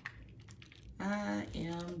 I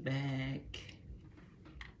am back.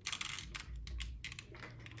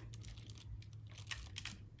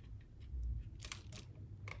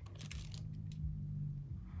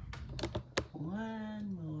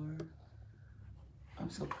 One more. I'm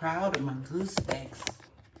so proud of my goose backs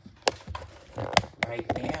right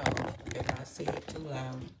now. Better not say it too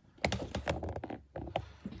loud.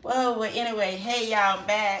 Well, anyway, hey y'all, I'm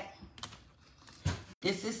back.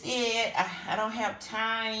 This is it. I don't have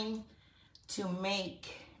time to make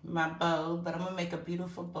my bow, but I'm gonna make a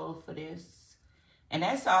beautiful bow for this. And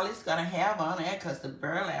that's all it's gonna have on it because the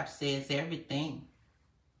burlap says everything.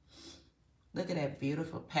 Look at that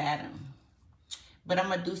beautiful pattern. But I'm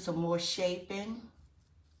gonna do some more shaping,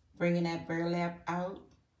 bringing that burlap out.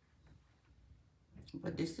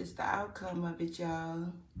 But this is the outcome of it, y'all.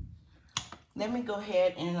 Let me go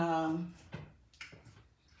ahead and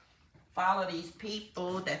follow these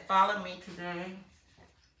people that follow me today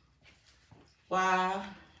while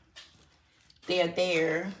they're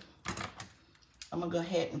there. I'm gonna go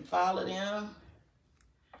ahead and follow them.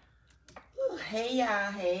 Ooh, hey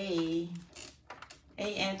y'all, hey.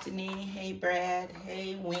 Hey Anthony, hey Brad,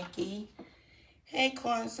 hey Winky, hey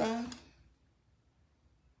Kwanzaa.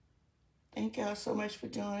 Thank y'all so much for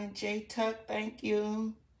joining. J Tuck, thank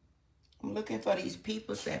you. I'm looking for these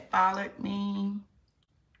people that followed me.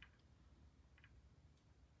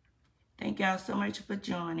 Thank y'all so much for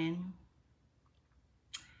joining.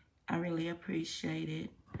 I really appreciate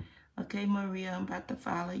it. Okay, Maria, I'm about to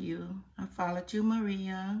follow you. I followed you,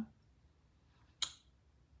 Maria.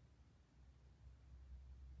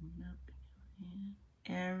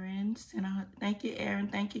 Aaron, thank you, Aaron.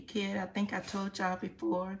 Thank you, kid. I think I told y'all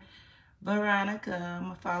before. Veronica, I'm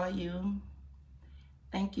going to follow you.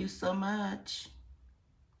 Thank you so much.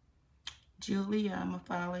 Julia, I'm going to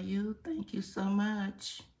follow you. Thank you so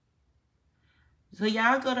much. So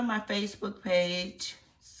y'all go to my Facebook page.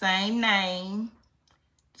 Same name.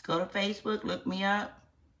 Just go to Facebook. Look me up.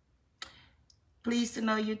 Pleased to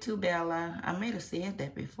know you too, Bella. I may have said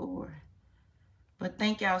that before. But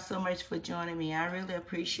thank y'all so much for joining me. I really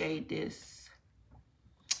appreciate this.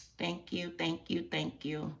 Thank you, thank you, thank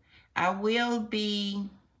you. I will be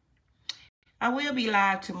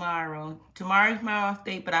live tomorrow. Tomorrow's my off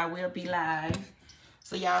day, but I will be live.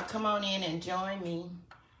 So y'all come on in and join me.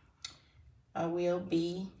 I will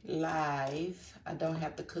be live. I don't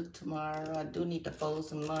have to cook tomorrow. I do need to fold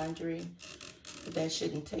some laundry, but that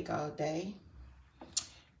shouldn't take all day.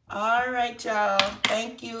 All right, y'all.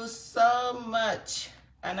 Thank you so much.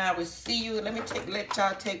 And I will see you. Let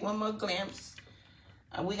y'all take one more glimpse.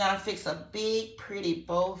 We're going to fix a big, pretty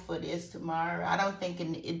bow for this tomorrow. I don't think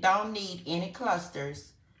it don't need any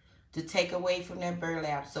clusters to take away from that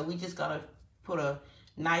burlap. So we just going to put a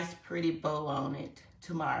nice, pretty bow on it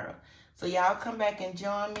tomorrow. So y'all come back and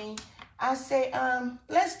join me. I say,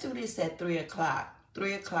 let's do this at 3 o'clock.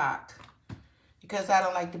 3 o'clock. Because I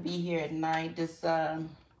don't like to be here at night. This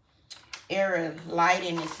area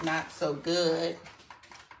lighting is not so good.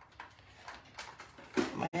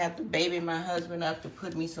 I'm going to have to baby my husband up to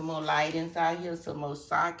put me some more lightings out here, some more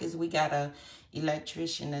sockets. We got a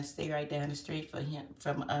electrician that stay right down the street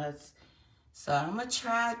from us. So I'm going to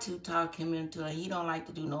try to talk him into it. He don't like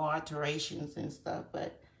to do no alterations and stuff,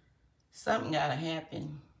 but something got to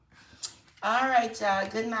happen. All right, y'all.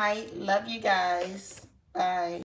 Good night. Love you guys. Bye.